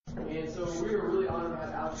honor to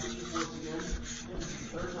have Alex preach for us again. This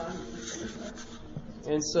is the third time.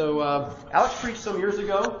 And so Alex preached some years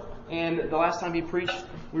ago, and the last time he preached,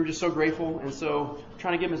 we were just so grateful, and so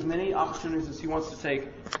trying to give him as many opportunities as he wants to take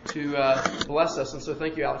to bless us. And so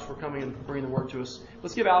thank you, Alex, for coming and bringing the word to us.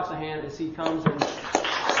 Let's give Alex a hand as he comes and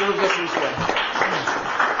serves us in this way.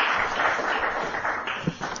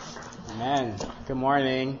 Amen. Good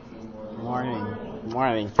morning. Good morning. Good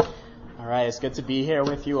morning. All right, it's good to be here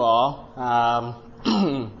with you all.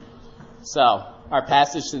 So, our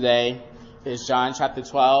passage today is John chapter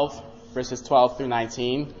 12, verses 12 through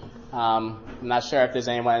 19. I'm not sure if there's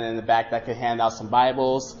anyone in the back that could hand out some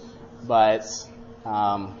Bibles, but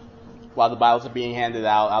while the Bibles are being handed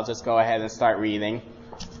out, I'll just go ahead and start reading.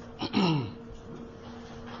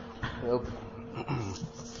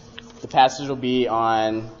 The passage will be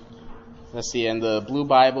on, let's see, in the blue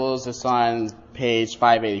Bibles, it's on page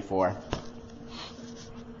 584.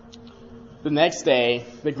 The next day,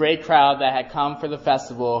 the great crowd that had come for the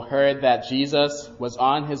festival heard that Jesus was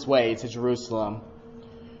on his way to Jerusalem.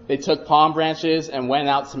 They took palm branches and went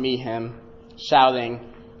out to meet him,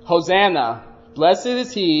 shouting, "Hosanna! Blessed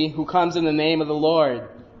is he who comes in the name of the Lord.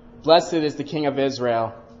 Blessed is the King of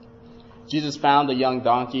Israel." Jesus found a young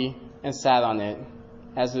donkey and sat on it,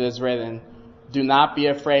 as it is written, "Do not be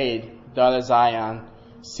afraid, daughter Zion.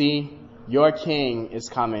 See, your king is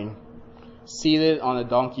coming, seated on a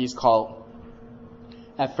donkey's colt."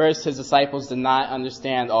 At first, his disciples did not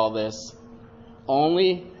understand all this.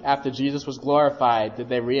 Only after Jesus was glorified did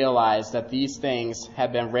they realize that these things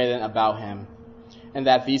had been written about him, and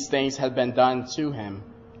that these things had been done to him.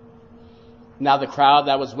 Now the crowd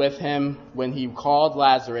that was with him when he called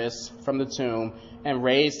Lazarus from the tomb and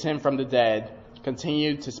raised him from the dead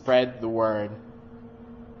continued to spread the word.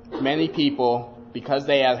 Many people, because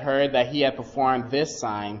they had heard that he had performed this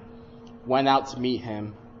sign, went out to meet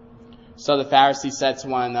him. So the Pharisees said to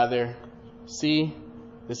one another, "See,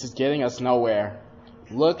 this is getting us nowhere.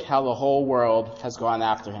 Look how the whole world has gone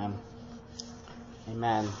after him."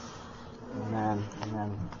 Amen. Amen.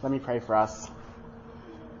 Amen. Let me pray for us.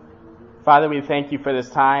 Father, we thank you for this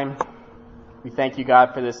time. We thank you,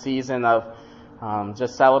 God, for this season of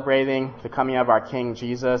just celebrating the coming of our King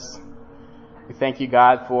Jesus. We thank you,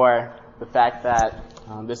 God, for the fact that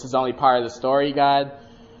this is only part of the story, God.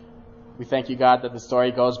 We thank you, God, that the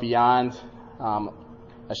story goes beyond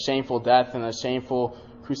a shameful death and a shameful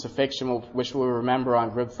crucifixion, which we'll remember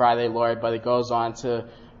on Good Friday, Lord, but it goes on to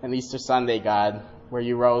an Easter Sunday, God, where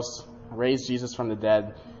you raised Jesus from the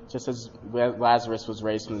dead, just as Lazarus was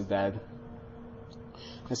raised from the dead.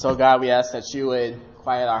 And so, God, we ask that you would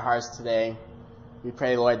quiet our hearts today. We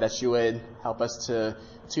pray, Lord, that you would help us to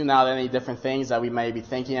tune out any different things that we may be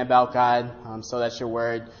thinking about, God, so that your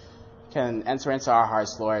word can enter into our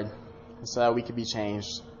hearts, Lord, and so that we could be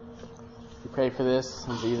changed. We pray for this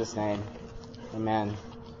in Jesus' name. Amen.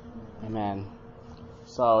 Amen.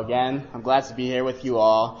 So again, I'm glad to be here with you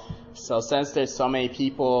all. So since there's so many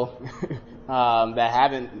people that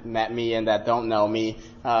haven't met me and that don't know me,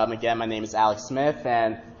 again, my name is Alex Smith,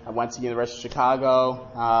 and I went to University of Chicago.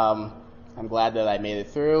 I'm glad that I made it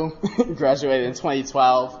through. Graduated in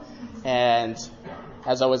 2012, and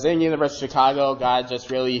as I was in University of Chicago, God just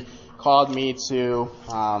really called me to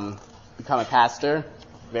become a pastor.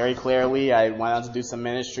 Very clearly, I went on to do some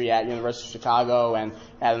ministry at University of Chicago and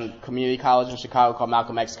at a community college in Chicago called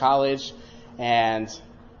Malcolm X College, and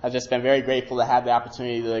I've just been very grateful to have the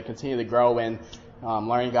opportunity to continue to grow in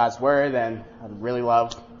learning God's Word, and I really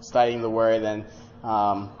love studying the Word, and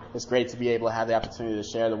it's great to be able to have the opportunity to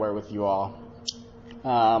share the Word with you all.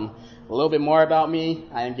 A little bit more about me.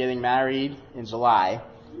 I am getting married in July,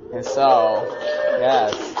 and so,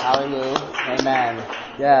 yes, hallelujah, amen,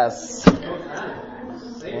 yes.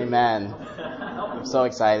 Amen. I'm so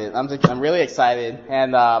excited. I'm really excited.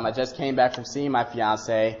 And I just came back from seeing my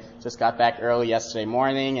fiance. Just got back early yesterday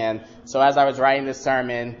morning. And so as I was writing this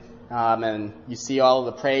sermon, and you see all of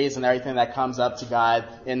the praise and everything that comes up to God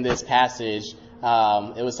in this passage,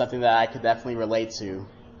 it was something that I could definitely relate to.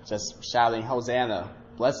 Just shouting, "Hosanna,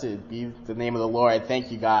 blessed be the name of the Lord."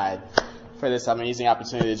 Thank you, God, for this amazing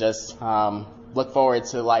opportunity to just look forward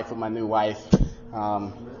to life with my new wife.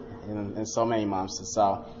 In so many months. And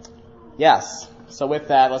so, yes. So with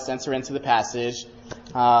that, let's enter into the passage.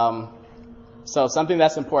 So something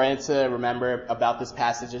that's important to remember about this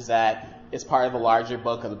passage is that it's part of a larger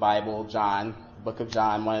book of the Bible, John, the book of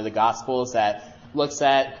John, one of the Gospels that looks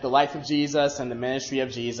at the life of Jesus and the ministry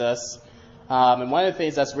of Jesus. And one of the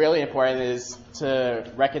things that's really important is to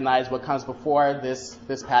recognize what comes before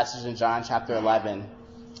this passage in John chapter 11.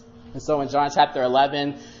 And so in John chapter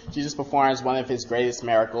 11, Jesus performs one of his greatest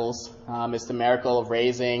miracles. It's the miracle of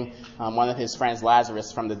raising one of his friends,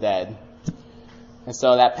 Lazarus, from the dead. And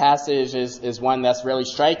so that passage is one that's really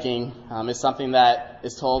striking. It's something that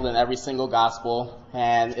is told in every single gospel.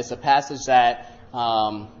 And it's a passage that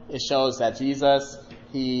it shows that Jesus,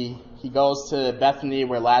 he goes to Bethany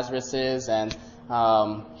where Lazarus is, and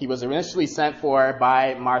he was initially sent for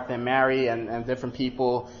by Martha and Mary and different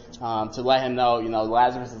people to let him know,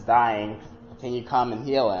 Lazarus is dying. Can you come and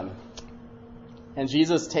heal him? And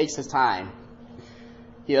Jesus takes his time.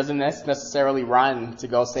 He doesn't necessarily run to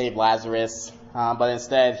go save Lazarus, but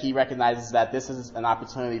instead he recognizes that this is an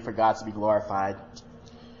opportunity for God to be glorified.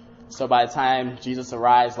 So by the time Jesus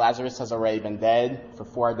arrives, Lazarus has already been dead for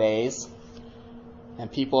 4 days.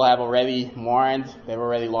 And people have already mourned. They've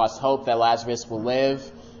already lost hope that Lazarus will live.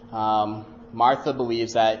 Martha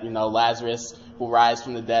believes that, Lazarus will rise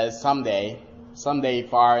from the dead someday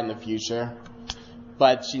far in the future.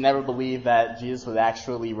 But she never believed that Jesus would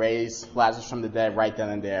actually raise Lazarus from the dead right then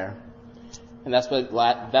and there. And that's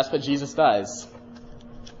what Jesus does.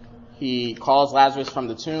 He calls Lazarus from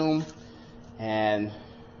the tomb, and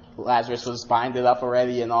Lazarus was binded up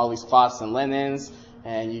already in all these cloths and linens,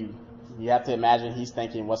 and you have to imagine he's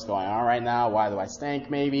thinking, what's going on right now? Why do I stink,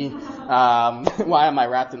 maybe? Why am I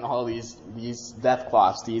wrapped in all these death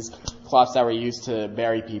cloths, these cloths that were used to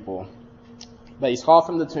bury people? But he's called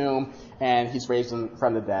from the tomb, and he's raised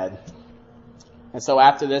from the dead. And so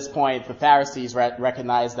after this point, the Pharisees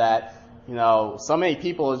recognize that, so many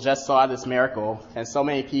people just saw this miracle, and so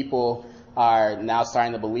many people are now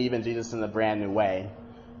starting to believe in Jesus in a brand new way.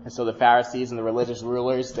 And so the Pharisees and the religious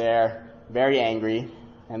rulers, they're very angry,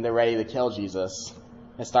 and they're ready to kill Jesus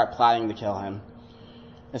and start plotting to kill him.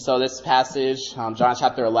 And so this passage, John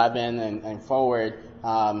chapter 11 and forward,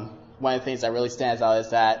 one of the things that really stands out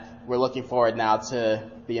is that we're looking forward now to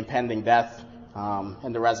the impending death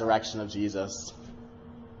and the resurrection of Jesus.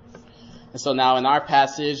 And so now in our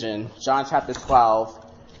passage in John chapter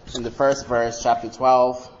 12, in the first verse, chapter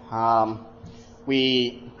 12,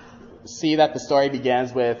 we see that the story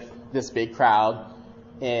begins with this big crowd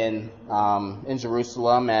in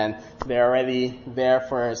Jerusalem, and they're already there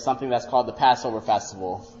for something that's called the Passover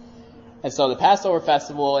Festival. And so the Passover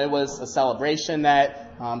Festival, it was a celebration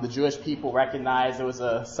that the Jewish people recognized. It was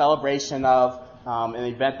a celebration of an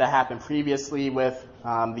event that happened previously with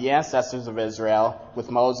the ancestors of Israel,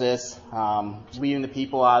 with Moses leading the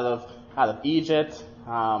people out of Egypt.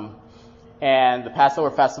 And the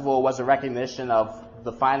Passover Festival was a recognition of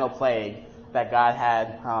the final plague that God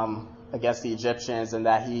had against the Egyptians, and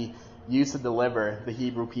that he used to deliver the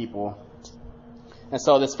Hebrew people. And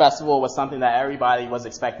so this festival was something that everybody was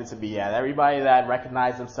expected to be at. Everybody that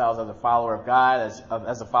recognized themselves as a follower of God,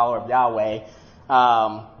 as a follower of Yahweh,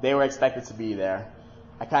 they were expected to be there.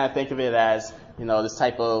 I kind of think of it as, this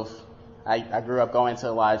type of, I grew up going to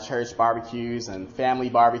a lot of church barbecues and family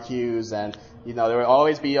barbecues, and, there would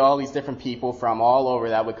always be all these different people from all over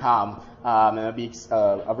that would come, and it would be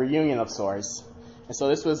a reunion of sorts. And so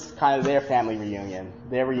this was kind of their family reunion,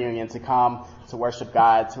 their reunion to come to worship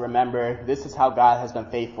God, to remember this is how God has been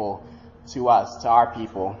faithful to us, to our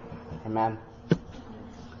people. Amen.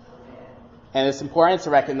 And it's important to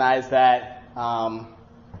recognize that,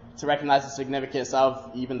 to recognize the significance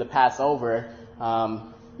of even the Passover,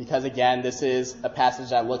 because again, this is a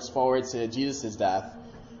passage that looks forward to Jesus' death.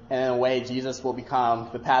 And in a way, Jesus will become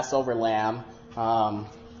the Passover lamb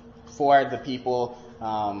for the people,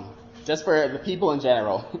 just for the people in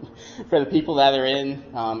general, for the people that are in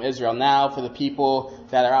Israel now, for the people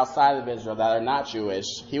that are outside of Israel, that are not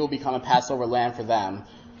Jewish. He will become a Passover lamb for them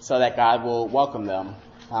so that God will welcome them.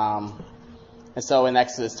 And so in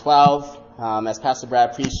Exodus 12, as Pastor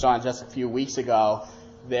Brad preached on just a few weeks ago,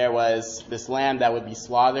 there was this lamb that would be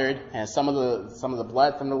slaughtered, and some of the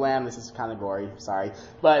blood from the lamb, this is kind of gory, sorry,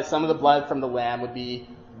 but some of the blood from the lamb would be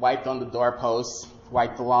wiped on the doorposts,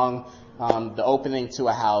 wiped along the opening to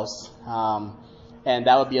a house, and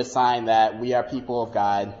that would be a sign that we are people of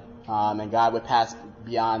God, and God would pass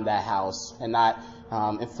beyond that house and not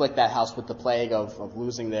inflict that house with the plague of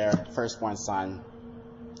losing their firstborn son.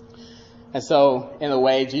 And so, in a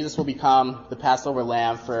way, Jesus will become the Passover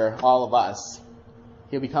lamb for all of us.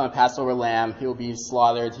 He'll become a Passover lamb. He will be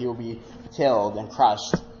slaughtered. He will be killed and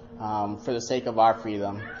crushed for the sake of our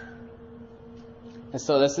freedom. And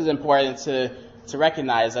so this is important to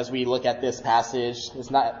recognize as we look at this passage. It's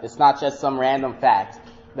not just some random fact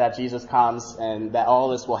that Jesus comes and that all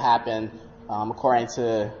this will happen according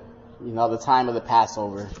to the time of the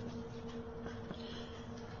Passover.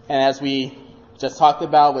 And as we just talked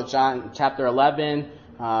about with John chapter 11,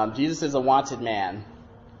 Jesus is a wanted man.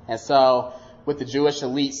 And so with the Jewish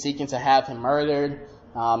elite seeking to have him murdered.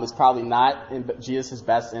 It's probably not in Jesus'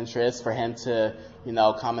 best interest for him to,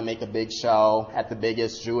 come and make a big show at the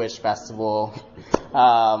biggest Jewish festival,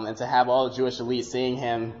 and to have all the Jewish elite seeing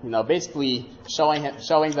him, basically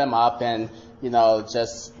showing them up and,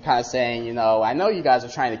 just kind of saying, I know you guys are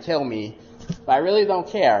trying to kill me, but I really don't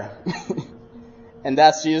care. And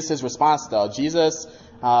that's Jesus' response, though. Jesus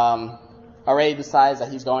already decides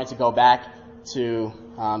that he's going to go back to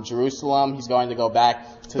Jerusalem. He's going to go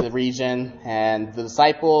back to the region. And the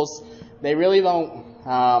disciples, they really don't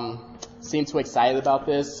seem too excited about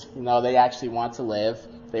this. They actually want to live.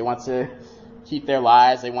 They want to keep their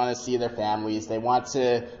lives. They want to see their families. They want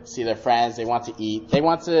to see their friends. They want to eat. They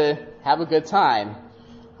want to have a good time.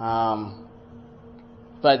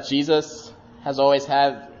 But Jesus has always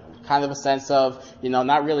had kind of a sense of,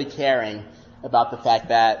 not really caring about the fact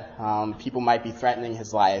that people might be threatening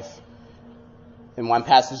his life. In one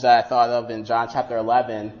passage that I thought of in John chapter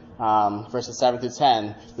 11, verses 7 through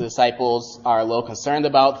 10, the disciples are a little concerned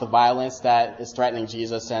about the violence that is threatening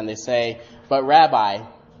Jesus, and they say, "But Rabbi,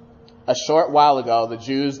 a short while ago the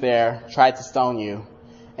Jews there tried to stone you,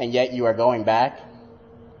 and yet you are going back?"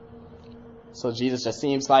 So Jesus just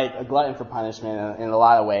seems like a glutton for punishment in a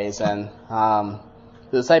lot of ways, and the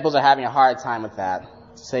disciples are having a hard time with that,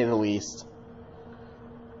 to say the least.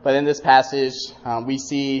 But in this passage, we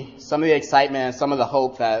see some of the excitement and some of the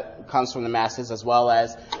hope that comes from the masses, as well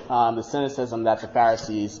as the cynicism that the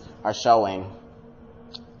Pharisees are showing.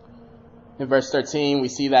 In verse 13, we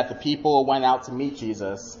see that the people went out to meet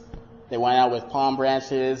Jesus. They went out with palm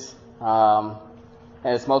branches, and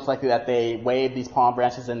it's most likely that they waved these palm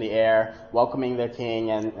branches in the air, welcoming their king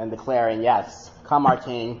and declaring, "Yes, come our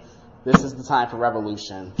king. This is the time for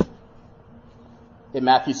revolution." In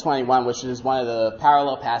Matthew 21, which is one of the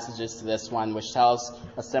parallel passages to this one, which tells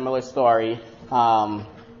a similar story,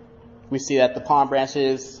 we see that the palm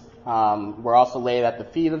branches were also laid at the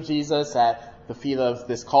feet of Jesus, at the feet of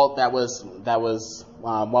this cult that was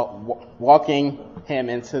walking him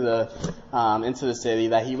into the city,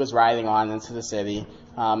 that he was riding on into the city,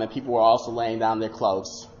 and people were also laying down their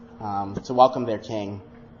cloaks to welcome their king.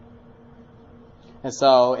 And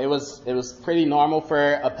so it was pretty normal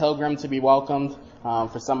for a pilgrim to be welcomed,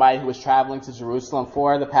 for somebody who was traveling to Jerusalem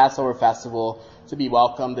for the Passover festival to be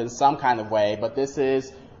welcomed in some kind of way. But this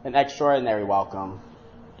is an extraordinary welcome.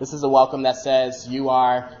 This is a welcome that says, "You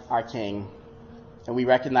are our king, and we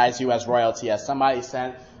recognize you as royalty, as somebody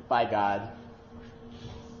sent by God."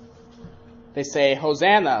 They say,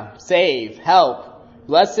 "Hosanna, save, help.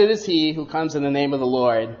 Blessed is he who comes in the name of the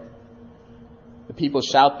Lord." The people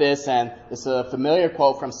shout this, and it's a familiar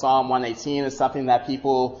quote from Psalm 118. It's something that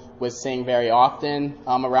people would sing very often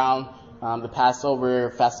around the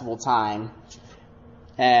Passover festival time.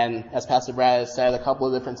 And as Pastor Brad has said a couple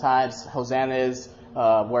of different times, Hosanna is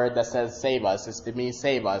a word that says save us. It means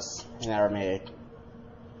save us in Aramaic.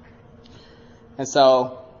 And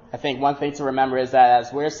so I think one thing to remember is that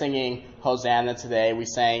as we're singing Hosanna today, we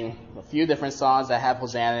sang a few different songs that have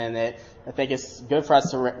Hosanna in it. I think it's good for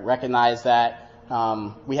us to recognize that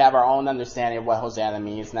we have our own understanding of what Hosanna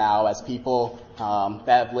means now as people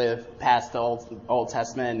that have lived past the Old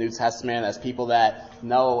Testament and New Testament, as people that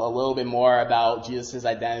know a little bit more about Jesus'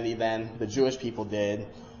 identity than the Jewish people did.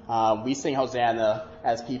 We sing Hosanna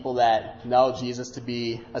as people that know Jesus to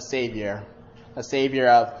be a Savior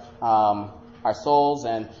of our souls,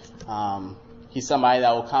 and he's somebody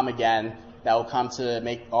that will come again, that will come to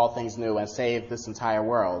make all things new and save this entire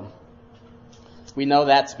world. We know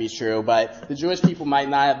that to be true, but the Jewish people might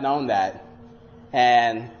not have known that.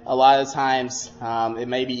 And a lot of times, it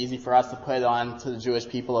may be easy for us to put on to the Jewish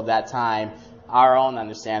people of that time our own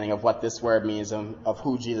understanding of what this word means and of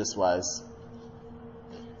who Jesus was.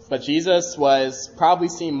 But Jesus was probably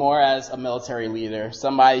seen more as a military leader,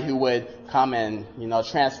 somebody who would come and,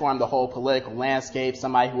 transform the whole political landscape,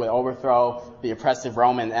 somebody who would overthrow the oppressive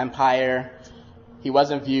Roman Empire. He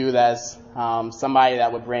wasn't viewed as somebody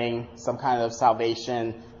that would bring some kind of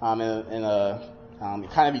salvation in a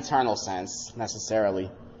kind of eternal sense,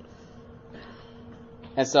 necessarily.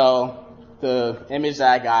 And so the image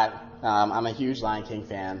that I got, I'm a huge Lion King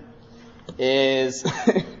fan, is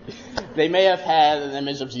they may have had an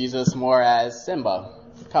image of Jesus more as Simba,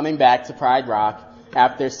 coming back to Pride Rock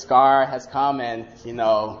after Scar has come and,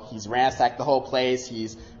 he's ransacked the whole place,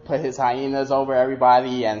 he's put his hyenas over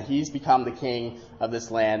everybody, and he's become the king of this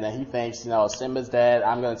land, and he thinks, Simba's dead,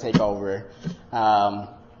 I'm going to take over. And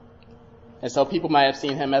so people might have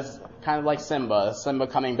seen him as kind of like Simba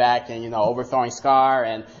coming back and, overthrowing Scar,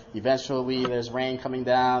 and eventually there's rain coming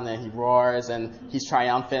down, and he roars, and he's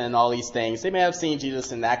triumphant and all these things. They may have seen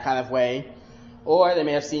Jesus in that kind of way. Or they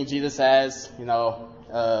may have seen Jesus as,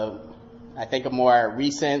 I think a more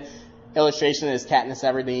recent illustration is Katniss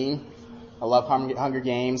Everdeen. I love Hunger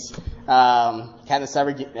Games. Katniss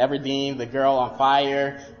Everdeen, the girl on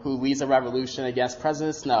fire who leads a revolution against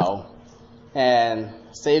President Snow and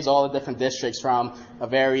saves all the different districts from a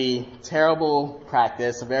very terrible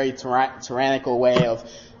practice, a very tyrannical way of,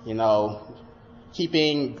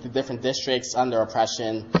 keeping the different districts under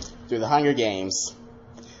oppression through the Hunger Games.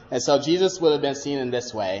 And so Jesus would have been seen in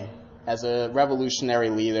this way, as a revolutionary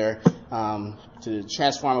leader to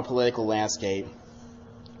transform a political landscape.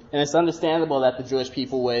 And it's understandable that the Jewish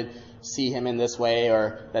people would see him in this way,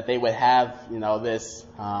 or that they would have, this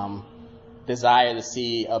desire to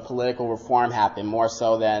see a political reform happen, more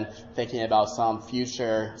so than thinking about some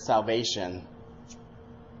future salvation.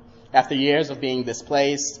 After years of being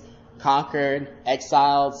displaced, conquered,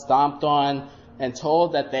 exiled, stomped on, and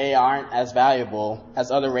told that they aren't as valuable as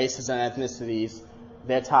other races and ethnicities,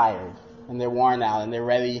 they're tired, and they're worn out, and they're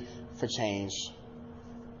ready for change.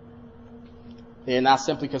 They are not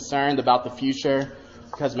simply concerned about the future,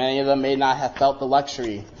 because many of them may not have felt the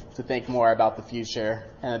luxury to think more about the future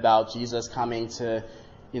and about Jesus coming to,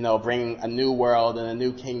 bring a new world and a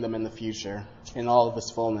new kingdom in the future in all of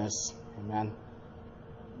its fullness. Amen.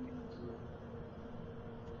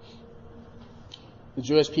 The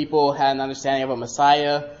Jewish people had an understanding of a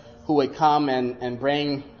Messiah who would come and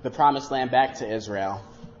bring the promised land back to Israel,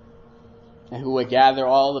 and who would gather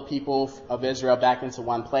all the people of Israel back into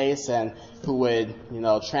one place, and who would,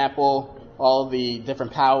 trample all the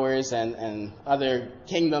different powers and other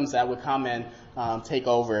kingdoms that would come and take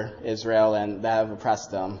over Israel and that have oppressed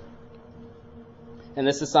them. And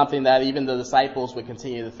this is something that even the disciples would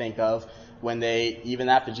continue to think of when even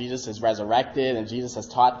after Jesus is resurrected and Jesus has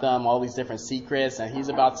taught them all these different secrets and he's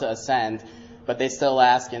about to ascend, but they still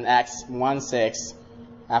ask in Acts 1:6,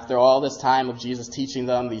 after all this time of Jesus teaching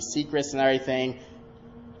them these secrets and everything,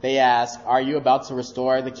 they ask, are you about to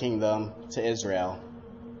restore the kingdom to Israel?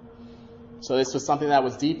 So this was something that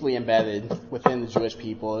was deeply embedded within the Jewish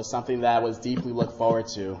people. It was something that was deeply looked forward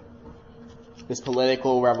to. This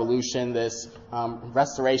political revolution, this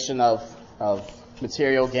restoration of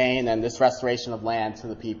material gain, and this restoration of land to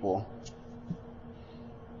the people.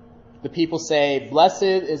 The people say, blessed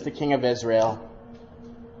is the King of Israel.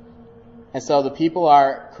 And so the people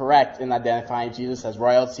are correct in identifying Jesus as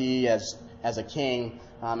royalty, as a king,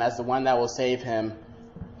 as the one that will save him.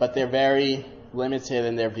 But they're very limited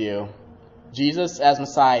in their view. Jesus as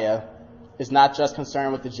Messiah is not just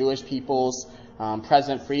concerned with the Jewish people's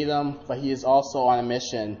present freedom, but he is also on a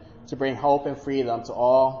mission to bring hope and freedom to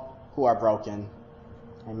all who are broken.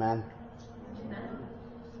 Amen.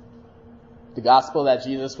 The gospel that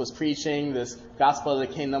Jesus was preaching, this gospel of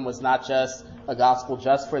the kingdom, was not just a gospel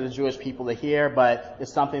just for the Jewish people to hear, but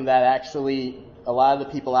it's something that actually a lot of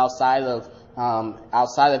the people outside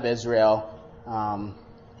of Israel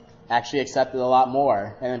actually accepted a lot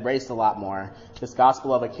more and embraced a lot more. This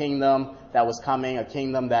gospel of a kingdom that was coming, a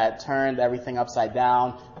kingdom that turned everything upside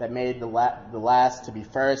down, that made the last to be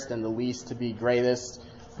first and the least to be greatest.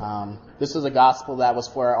 This was a gospel that was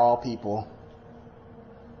for all people.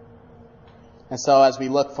 And so as we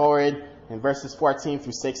look forward in verses 14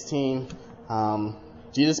 through 16,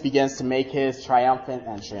 Jesus begins to make his triumphant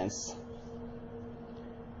entrance.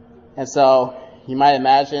 And so you might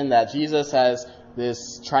imagine that Jesus, as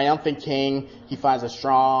this triumphant king, he finds a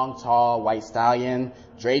strong, tall, white stallion,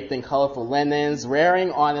 draped in colorful linens,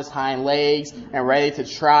 rearing on his hind legs, and ready to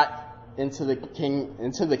trot into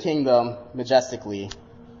the kingdom majestically.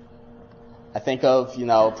 I think of,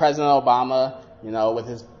 President Obama, with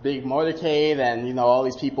his big motorcade and, all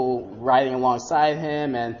these people riding alongside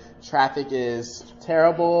him, and traffic is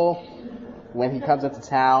terrible when he comes into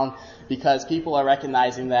town because people are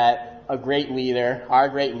recognizing that our great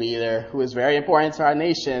leader, who is very important to our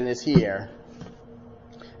nation, is here.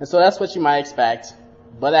 And so that's what you might expect.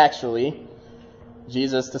 But actually,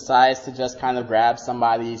 Jesus decides to just kind of grab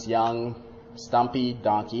somebody's young, stumpy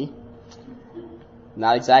donkey.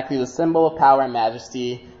 Not exactly the symbol of power and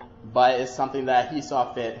majesty, but it's something that he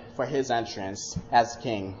saw fit for his entrance as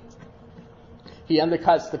king. He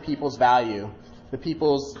undercuts the people's value, the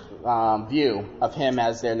people's view of him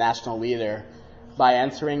as their national leader, by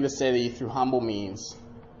entering the city through humble means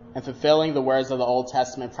and fulfilling the words of the Old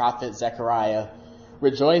Testament prophet Zechariah.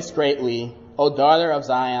 Rejoice greatly, O daughter of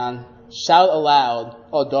Zion. Shout aloud,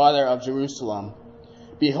 O daughter of Jerusalem.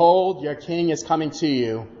 Behold, your king is coming to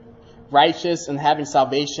you. Righteous and having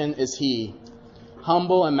salvation is he,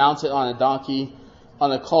 humble and mounted on a donkey, on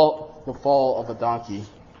the foal of a donkey.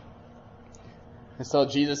 And so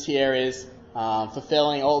Jesus here is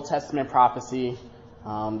fulfilling Old Testament prophecy,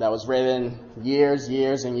 that was written years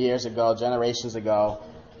and years ago, generations ago.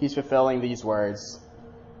 He's fulfilling these words.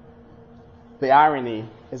 The irony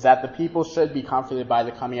is that the people should be comforted by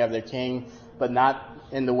the coming of their king, but not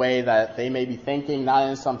in the way that they may be thinking, not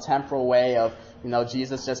in some temporal way of,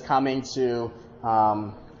 Jesus just coming to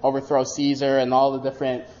overthrow Caesar and all the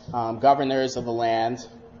different governors of the land.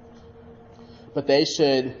 But they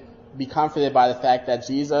should be comforted by the fact that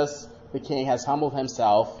Jesus, the king, has humbled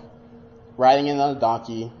himself, riding in on a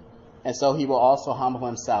donkey, and so he will also humble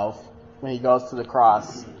himself when he goes to the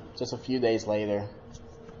cross just a few days later.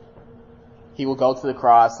 He will go to the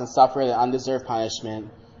cross and suffer the undeserved punishment,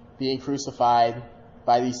 being crucified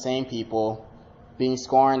by these same people, being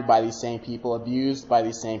scorned by these same people, abused by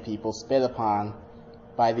these same people, spit upon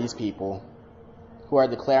by these people who are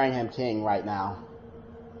declaring him king right now.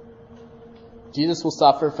 Jesus will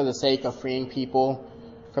suffer for the sake of freeing people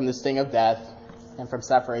from the sting of death and from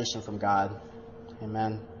separation from God.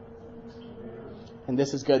 Amen. And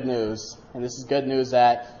this is good news. And this is good news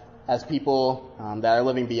that as people that are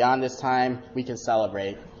living beyond this time, we can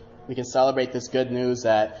celebrate. We can celebrate this good news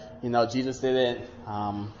that, Jesus didn't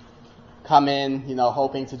come in,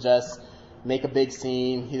 hoping to just make a big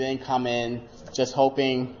scene. He didn't come in just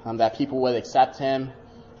hoping that people would accept him.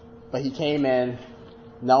 But he came in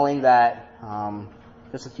knowing that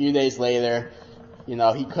just a few days later,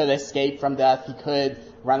 he could escape from death. He could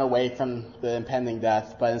run away from the impending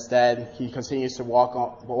death. But instead, he continues to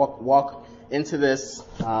walk into this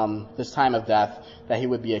time of death that he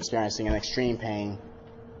would be experiencing in extreme pain.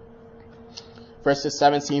 Verses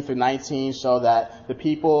 17 through 19 show that the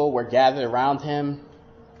people were gathered around him,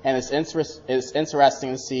 and it's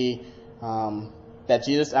interesting to see that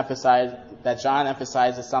John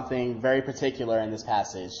emphasizes something very particular in this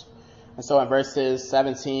passage. And so in verses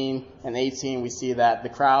 17 and 18, we see that the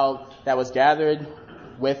crowd that was gathered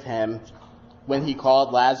with him when he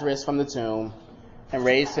called Lazarus from the tomb and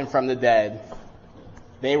raised him from the dead,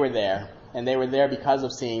 they were there. And they were there because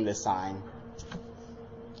of seeing this sign.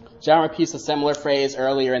 John repeats a similar phrase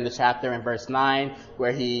earlier in the chapter in verse 9,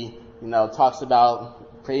 where he, talks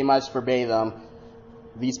about pretty much verbatim,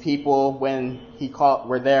 these people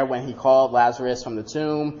were there when he called Lazarus from the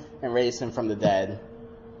tomb and raised him from the dead.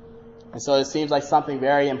 And so it seems like something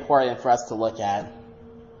very important for us to look at.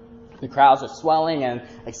 The crowds are swelling and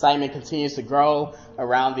excitement continues to grow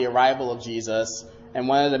around the arrival of Jesus. And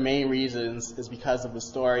one of the main reasons is because of the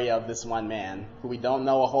story of this one man who we don't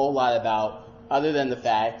know a whole lot about, other than the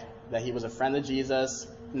fact that he was a friend of Jesus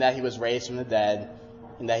and that he was raised from the dead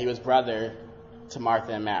and that he was brother to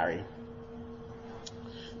Martha and Mary.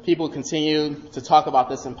 People continue to talk about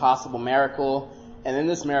this impossible miracle, and in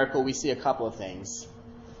this miracle we see a couple of things.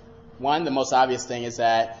 One, the most obvious thing, is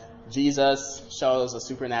that Jesus shows a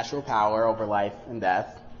supernatural power over life and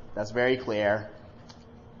death. That's very clear.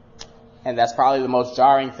 And that's probably the most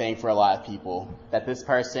jarring thing for a lot of people, that this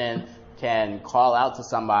person can call out to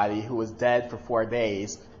somebody who was dead for 4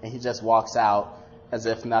 days, and he just walks out as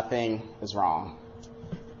if nothing is wrong.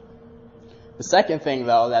 The second thing,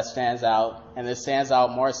 though, that stands out, and this stands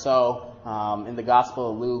out more so in the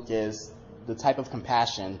Gospel of Luke, is the type of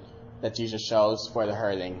compassion that Jesus shows for the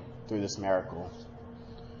hurting through this miracle.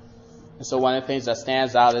 And so one of the things that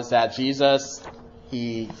stands out is that Jesus,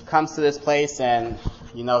 he comes to this place and,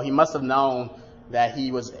 he must have known that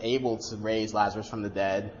he was able to raise Lazarus from the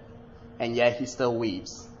dead, and yet he still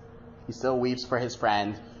weeps. He still weeps for his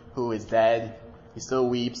friend who is dead. He still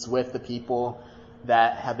weeps with the people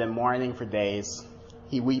that have been mourning for days.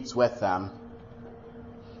 He weeps with them.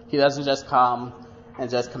 He doesn't just come and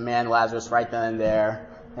just command Lazarus right then and there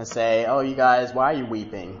and say, "Oh, you guys, why are you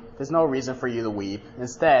weeping? There's no reason for you to weep."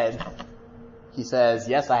 Instead, he says,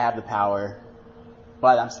 "Yes, I have the power,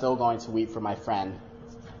 but I'm still going to weep for my friend."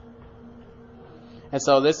 And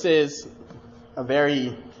so this is a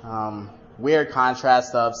very weird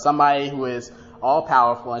contrast of somebody who is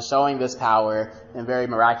all-powerful and showing this power in very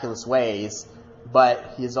miraculous ways,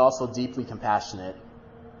 but he is also deeply compassionate.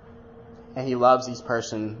 And he loves each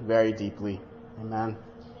person very deeply. Amen.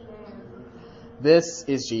 This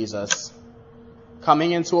is Jesus,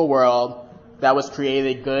 coming into a world that was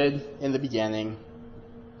created good in the beginning,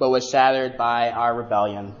 but was shattered by our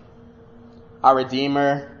rebellion. Our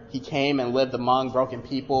Redeemer, he came and lived among broken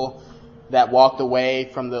people that walked away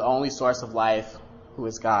from the only source of life, who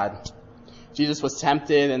is God. Jesus was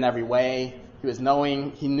tempted in every way.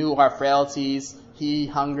 He knew our frailties. He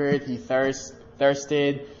hungered, he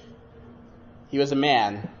thirsted. He was a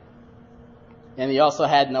man. And he also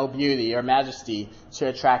had no beauty or majesty to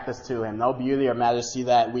attract us to him. No beauty or majesty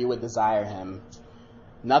that we would desire him.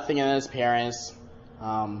 Nothing in his appearance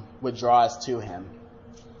would draw us to him.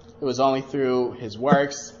 It was only through his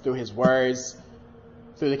works, through his words,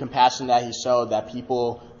 through the compassion that he showed that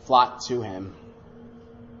people flocked to him.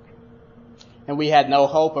 And we had no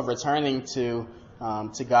hope of returning to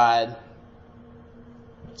God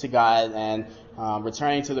and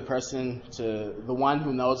returning to the one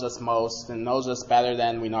who knows us most and knows us better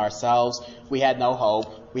than we know ourselves. We had no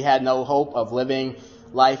hope. We had no hope of living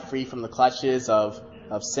life free from the clutches of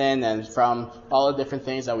sin and from all the different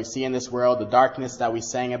things that we see in this world, the darkness that we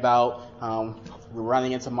sang about. We're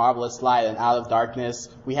running into marvelous light and out of darkness.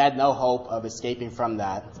 We had no hope of escaping from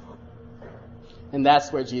that. And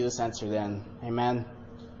that's where Jesus entered in. Amen.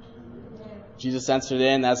 Jesus entered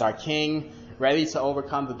in as our King, ready to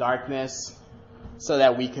overcome the darkness so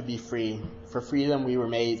that we could be free. For freedom, we were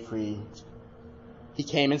made free. He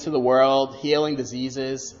came into the world, healing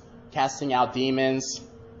diseases, casting out demons,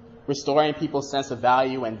 restoring people's sense of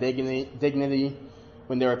value and dignity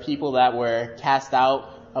when there were people that were cast out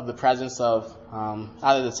of the presence of,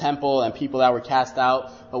 out of the temple, and people that were cast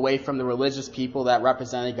out away from the religious people that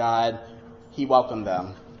represented God. He welcomed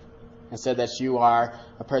them and said that you are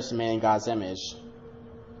a person made in God's image.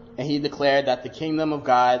 And he declared that the kingdom of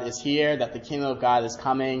God is here, that the kingdom of God is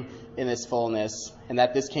coming in its fullness, and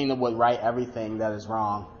that this kingdom would right everything that is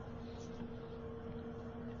wrong.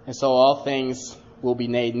 And so all things will be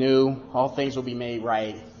made new, all things will be made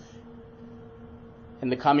right.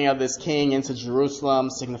 And the coming of this king into Jerusalem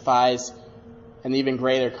signifies an even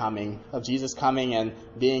greater coming, of Jesus coming and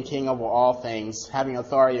being king over all things, having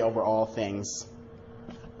authority over all things.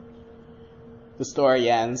 The story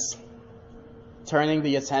ends turning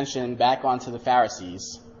the attention back onto the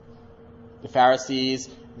Pharisees. The Pharisees,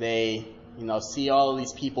 they see all of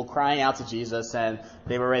these people crying out to Jesus, and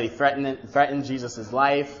they've already threatened Jesus'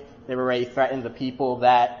 life. They've already threatened the people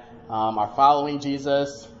that are following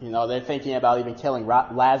Jesus. They're thinking about even killing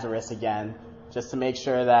Lazarus again, just to make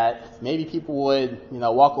sure that maybe people would,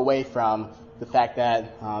 walk away from the fact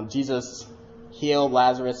that Jesus healed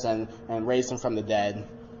Lazarus and raised him from the dead.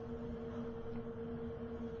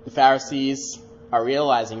 The Pharisees are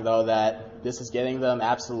realizing, though, that this is getting them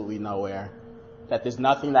absolutely nowhere. That there's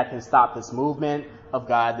nothing that can stop this movement of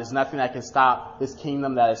God. There's nothing that can stop this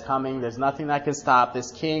kingdom that is coming. There's nothing that can stop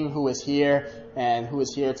this king who is here and who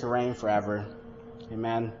is here to reign forever.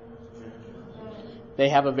 Amen. They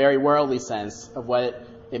have a very worldly sense of what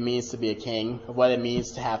it means to be a king, of what it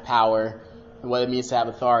means to have power, and what it means to have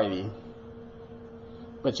authority.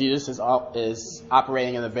 But Jesus is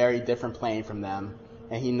operating in a very different plane from them.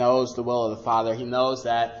 And he knows the will of the Father. He knows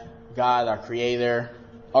that God, our Creator,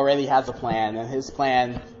 already has a plan. And his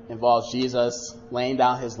plan involves Jesus laying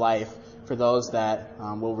down his life for those that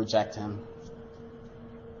will reject him.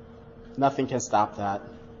 Nothing can stop that.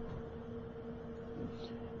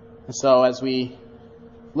 And so as we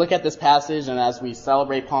look at this passage and as we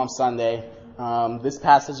celebrate Palm Sunday, this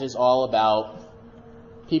passage is all about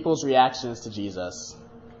people's reactions to Jesus.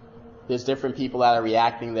 There's different people that are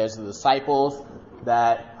reacting. There's the disciples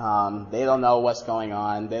that they don't know what's going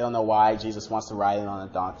on. They don't know why Jesus wants to ride in on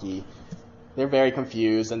a donkey. They're very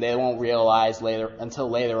confused, and they won't realize until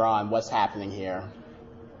later on what's happening here.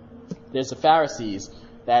 There's the Pharisees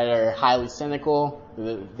that are highly cynical.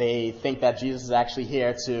 They think that Jesus is actually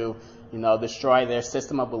here to, destroy their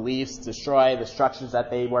system of beliefs, destroy the structures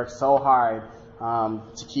that they worked so hard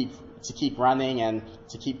to keep running and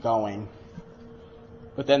to keep going.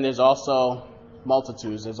 But then there's also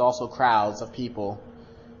multitudes, there's also crowds of people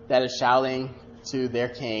that are shouting to their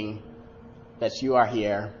king that you are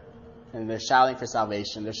here, and they're shouting for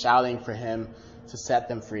salvation. They're shouting for him to set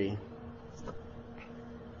them free.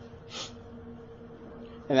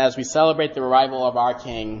 And as we celebrate the arrival of our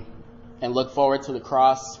king and look forward to the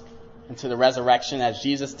cross and to the resurrection as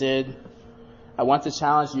Jesus did, I want to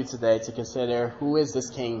challenge you today to consider, who is this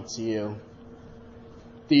king to you?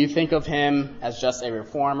 Do you think of him as just a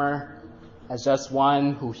reformer, as just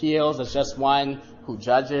one who heals, as just one who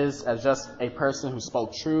judges, as just a person who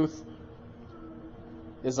spoke truth?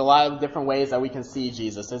 There's a lot of different ways that we can see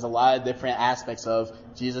Jesus. There's a lot of different aspects of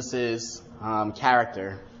Jesus'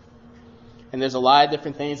 character. And there's a lot of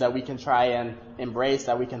different things that we can try and embrace,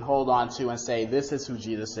 that we can hold on to and say, this is who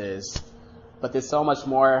Jesus is. But there's so much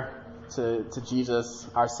more to Jesus,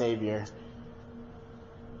 our Savior,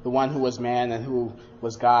 the one who was man and who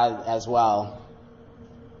was God as well.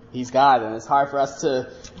 He's God, and it's hard for us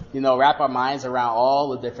to, wrap our minds around all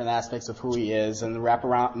the different aspects of who he is, and wrap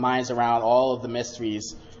our minds around all of the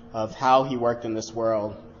mysteries of how he worked in this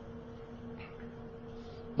world.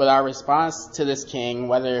 But our response to this king,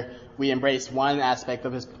 whether we embrace one aspect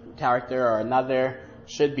of his character or another,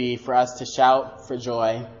 should be for us to shout for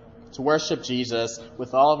joy, to worship Jesus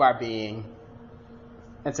with all of our being,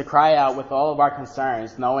 and to cry out with all of our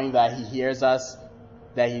concerns, knowing that He hears us,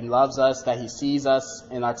 that He loves us, that He sees us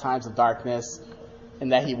in our times of darkness,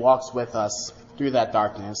 and that He walks with us through that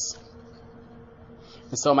darkness.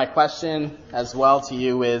 And so my question as well to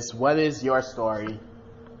you is, what is your story?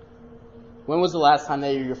 When was the last time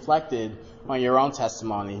that you reflected on your own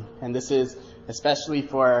testimony? And this is especially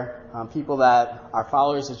for people that are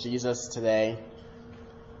followers of Jesus today.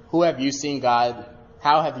 Who have you seen God?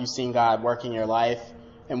 How have you seen God work in your life?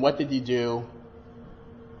 And what did you do?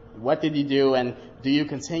 What did you do, and do you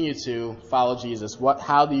continue to follow Jesus?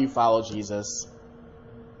 How do you follow Jesus?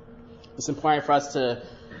 It's important for us to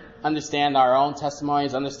understand our own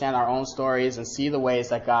testimonies, understand our own stories, and see the ways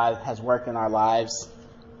that God has worked in our lives,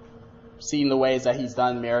 seeing the ways that He's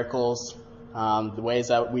done miracles, the ways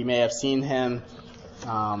that we may have seen Him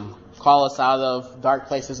call us out of dark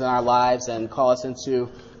places in our lives and call us into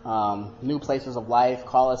new places of life,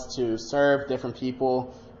 call us to serve different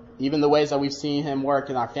people. Even the ways that we've seen Him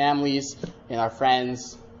work in our families, in our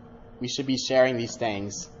friends, we should be sharing these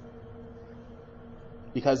things.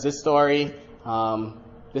 Because this story,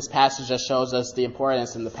 this passage just shows us the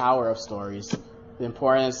importance and the power of stories, the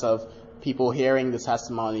importance of people hearing the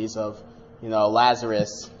testimonies of,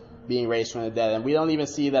 Lazarus being raised from the dead. And we don't even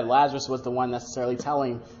see that Lazarus was the one necessarily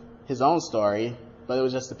telling his own story, but it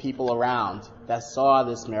was just the people around that saw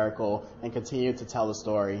this miracle and continued to tell the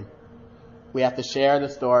story. We have to share the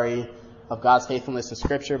story of God's faithfulness in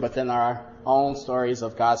Scripture, but then our own stories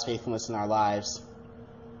of God's faithfulness in our lives.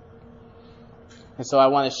 And so I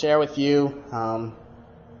want to share with you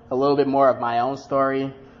a little bit more of my own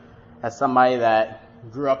story as somebody that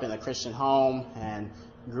grew up in a Christian home and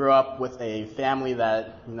grew up with a family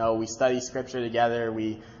that, we study Scripture together.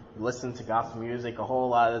 We listen to gospel music a whole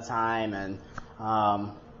lot of the time. And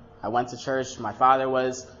I went to church. My father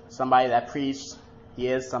was somebody that preached. He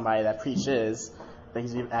is somebody that preaches. I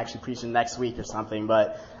think he's actually preaching next week or something.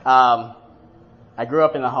 But I grew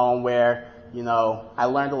up in a home where, I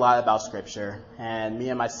learned a lot about Scripture. And me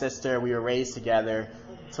and my sister, we were raised together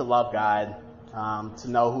to love God, to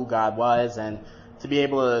know who God was, and to be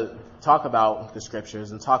able to talk about the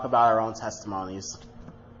Scriptures and talk about our own testimonies.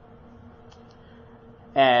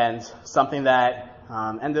 And something that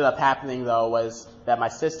ended up happening, though, was that my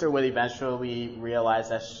sister would eventually realize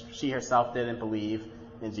that she herself didn't believe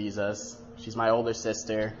in Jesus. She's my older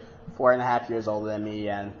sister, 4.5 years older than me,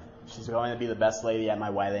 and she's going to be the best lady at my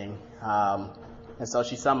wedding. And so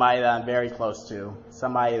she's somebody that I'm very close to,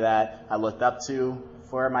 somebody that I looked up to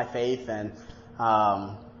for my faith. And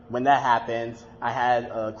when that happened, I had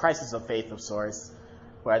a crisis of faith of sorts,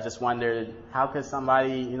 where I just wondered, how could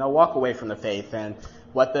somebody, walk away from the faith? And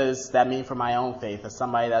what does that mean for my own faith as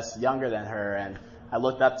somebody that's younger than her? And I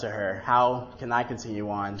looked up to her. How can I continue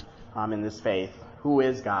on in this faith? Who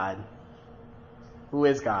is God? Who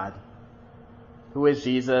is God? Who is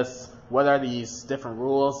Jesus? What are these different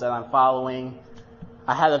rules that I'm following?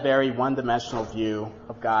 I had a very one-dimensional view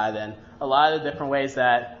of God, and a lot of the different ways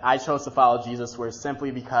that I chose to follow Jesus were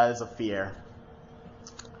simply because of fear.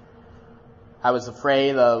 I was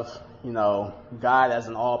afraid of, God as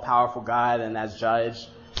an all-powerful God and as judge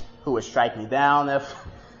who would strike me down if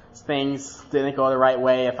things didn't go the right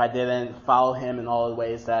way, if I didn't follow Him in all the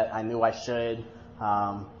ways that I knew I should.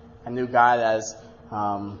 I knew God as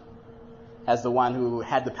the one who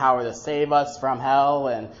had the power to save us from hell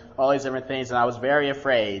and all these different things, and I was very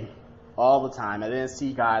afraid all the time. I didn't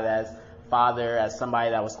see God as Father, as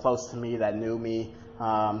somebody that was close to me, that knew me,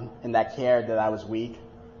 and that cared that I was weak,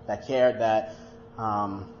 that cared that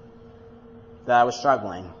I was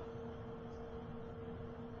struggling.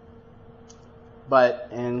 But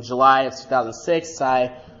in July of 2006,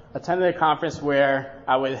 I attended a conference where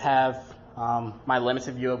I would have my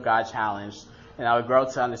limited view of God challenged, and I would grow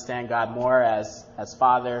to understand God more as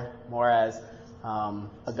Father, more as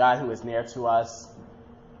a God who is near to us.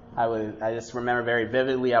 I just remember very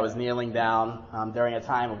vividly, I was kneeling down during a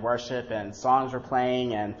time of worship, and songs were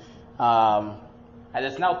playing, and I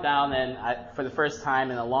just knelt down, and for the first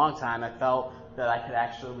time in a long time, I felt that I could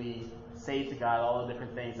actually say to God all the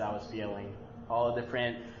different things I was feeling, all the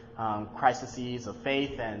different crises of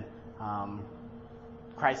faith and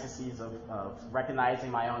crises of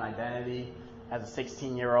recognizing my own identity as a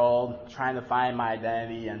 16-year-old, trying to find my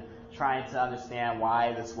identity and trying to understand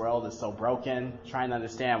why this world is so broken, trying to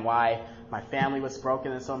understand why my family was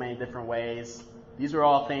broken in so many different ways. These were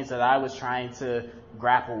all things that I was trying to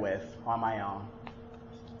grapple with on my own.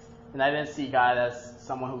 And I didn't see God as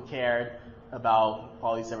someone who cared about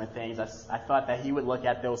all these different things. I thought that He would look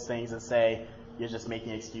at those things and say, you're just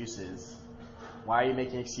making excuses. Why are you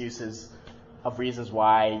making excuses of reasons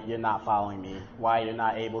why you're not following me, why you're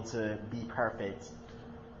not able to be perfect?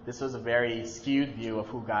 this was a very skewed view of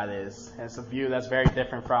who God is. And it's a view that's very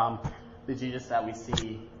different from the Jesus that we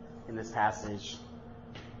see in this passage.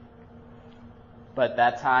 But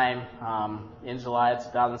that time, in July of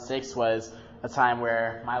 2006, was a time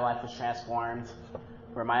where my life was transformed,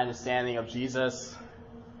 where my understanding of Jesus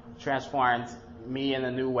transformed me in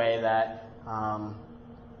a new way that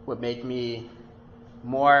would make me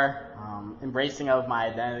more embracing of my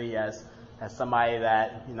identity as somebody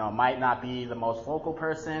that, might not be the most vocal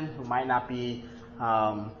person, who might not be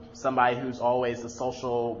somebody who's always the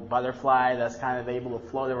social butterfly that's kind of able to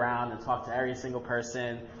float around and talk to every single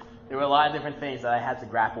person. There were a lot of different things that I had to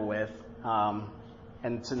grapple with,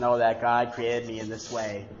 and to know that God created me in this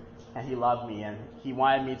way, and He loved me, and He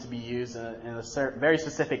wanted me to be used in a very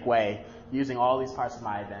specific way, using all these parts of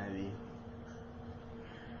my identity.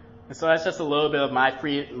 And so that's just a little bit of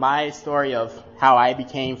my story of how I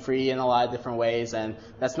became free in a lot of different ways. And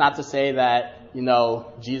that's not to say that,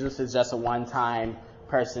 Jesus is just a one-time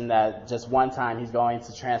person, that just one time He's going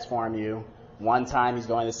to transform you, one time He's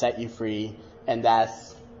going to set you free, and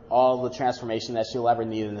that's all the transformation that you'll ever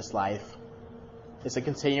need in this life. It's a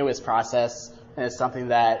continuous process, and it's something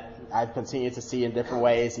that I've continued to see in different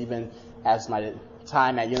ways, even as my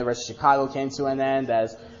time at University of Chicago came to an end,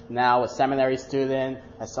 as now a seminary student,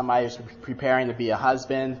 as somebody who's preparing to be a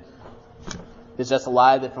husband. There's just a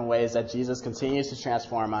lot of different ways that Jesus continues to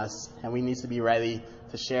transform us, and we need to be ready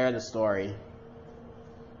to share the story.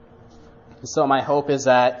 And so my hope is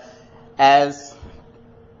that as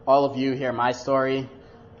all of you hear my story,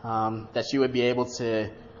 that you would be able to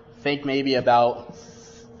think maybe about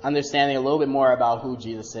understanding a little bit more about who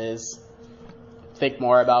Jesus is. Think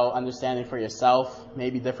more about understanding for yourself,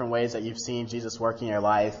 maybe different ways that you've seen Jesus work in your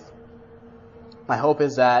life. My hope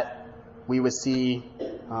is that we would see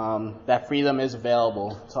that freedom is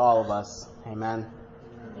available to all of us. Amen.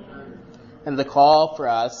 And the call for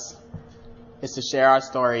us is to share our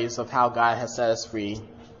stories of how God has set us free,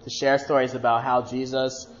 to share stories about how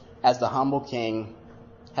Jesus, as the humble King,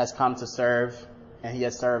 has come to serve, and He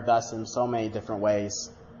has served us in so many different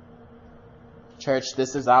ways. Church,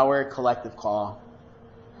 this is our collective call.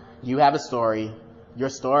 You have a story. Your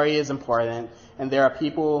story is important, and there are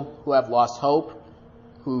people who have lost hope,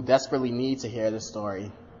 who desperately need to hear this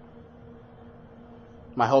story.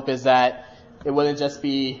 My hope is that it wouldn't just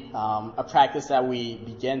be a practice that we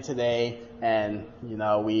begin today and,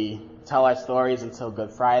 we tell our stories until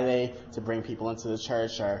Good Friday to bring people into the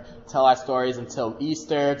church, or tell our stories until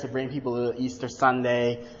Easter to bring people to Easter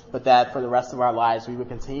Sunday, but that for the rest of our lives we would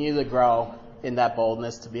continue to grow in that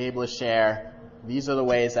boldness to be able to share, these are the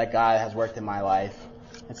ways that God has worked in my life.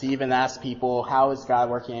 And to even ask people, how is God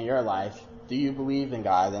working in your life? Do you believe in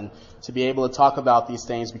God? And to be able to talk about these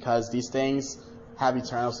things, because these things have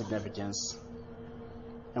eternal significance.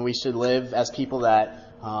 And we should live as people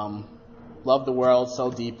that love the world so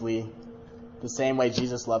deeply, the same way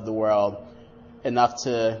Jesus loved the world, enough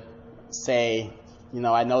to say,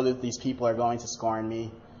 I know that these people are going to scorn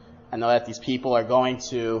me. I know that these people are going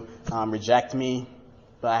to reject me,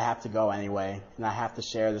 but I have to go anyway, and I have to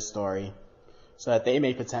share the story so that they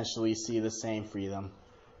may potentially see the same freedom.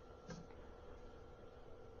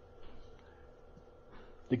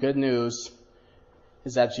 The good news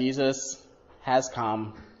is that Jesus has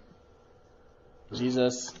come.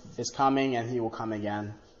 Jesus is coming, and He will come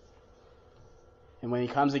again. And when He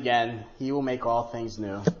comes again, He will make all things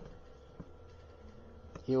new.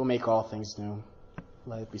 He will make all things new.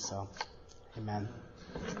 Let it be so. Amen.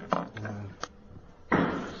 Amen.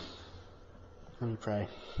 Let me pray.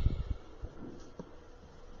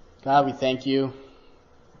 God, we thank You.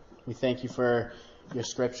 We thank You for Your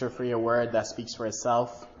scripture, for Your word that speaks for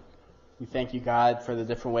itself. We thank You, God, for the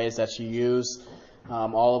different ways that You use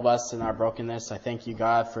all of us in our brokenness. I thank You,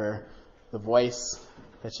 God, for the voice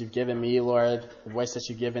that You've given me, Lord, the voice that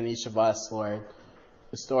You've given each of us, Lord,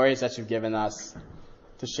 the stories that You've given us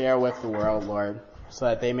to share with the world, Lord, so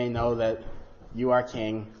that they may know that You are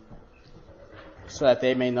King, so that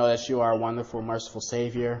they may know that You are a wonderful, merciful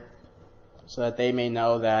Savior, so that they may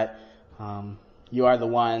know that You are the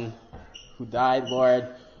one who died, Lord,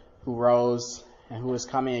 who rose, and who is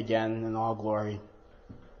coming again in all glory.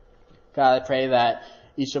 God, I pray that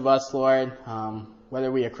each of us, Lord,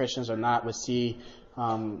 whether we are Christians or not, would see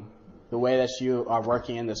the way that You are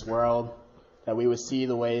working in this world, that we would see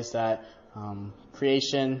the ways that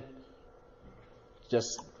creation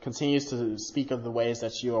just continues to speak of the ways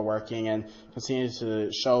that You are working and continues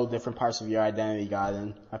to show different parts of Your identity, God.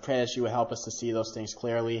 And I pray that You would help us to see those things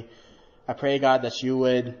clearly. I pray, God, that You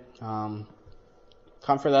would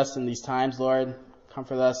comfort us in these times, Lord.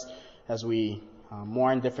 Comfort us as we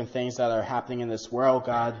mourn different things that are happening in this world,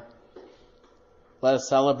 God. let us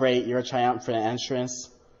celebrate your triumphant entrance,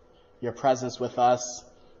 your presence with us,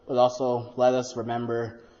 but also let us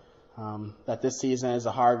remember that this season is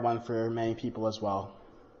a hard one for many people as well.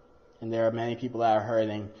 And there are many people that are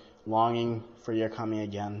hurting, longing for your coming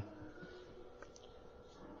again.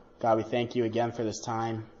 God, we thank you again for this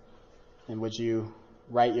time. And would you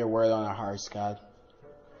write your word on our hearts, God,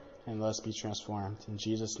 and let us be transformed. In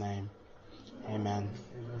Jesus' name, amen.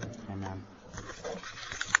 Amen.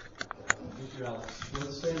 Thank you, Alex.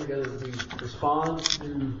 Let's stand together as we respond to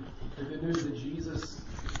the good news that Jesus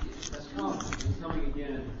has come. He's coming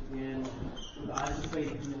again. And with the eyes of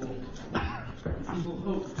faith, we will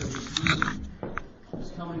hope, because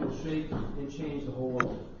His coming will shape and change the whole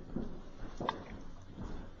world.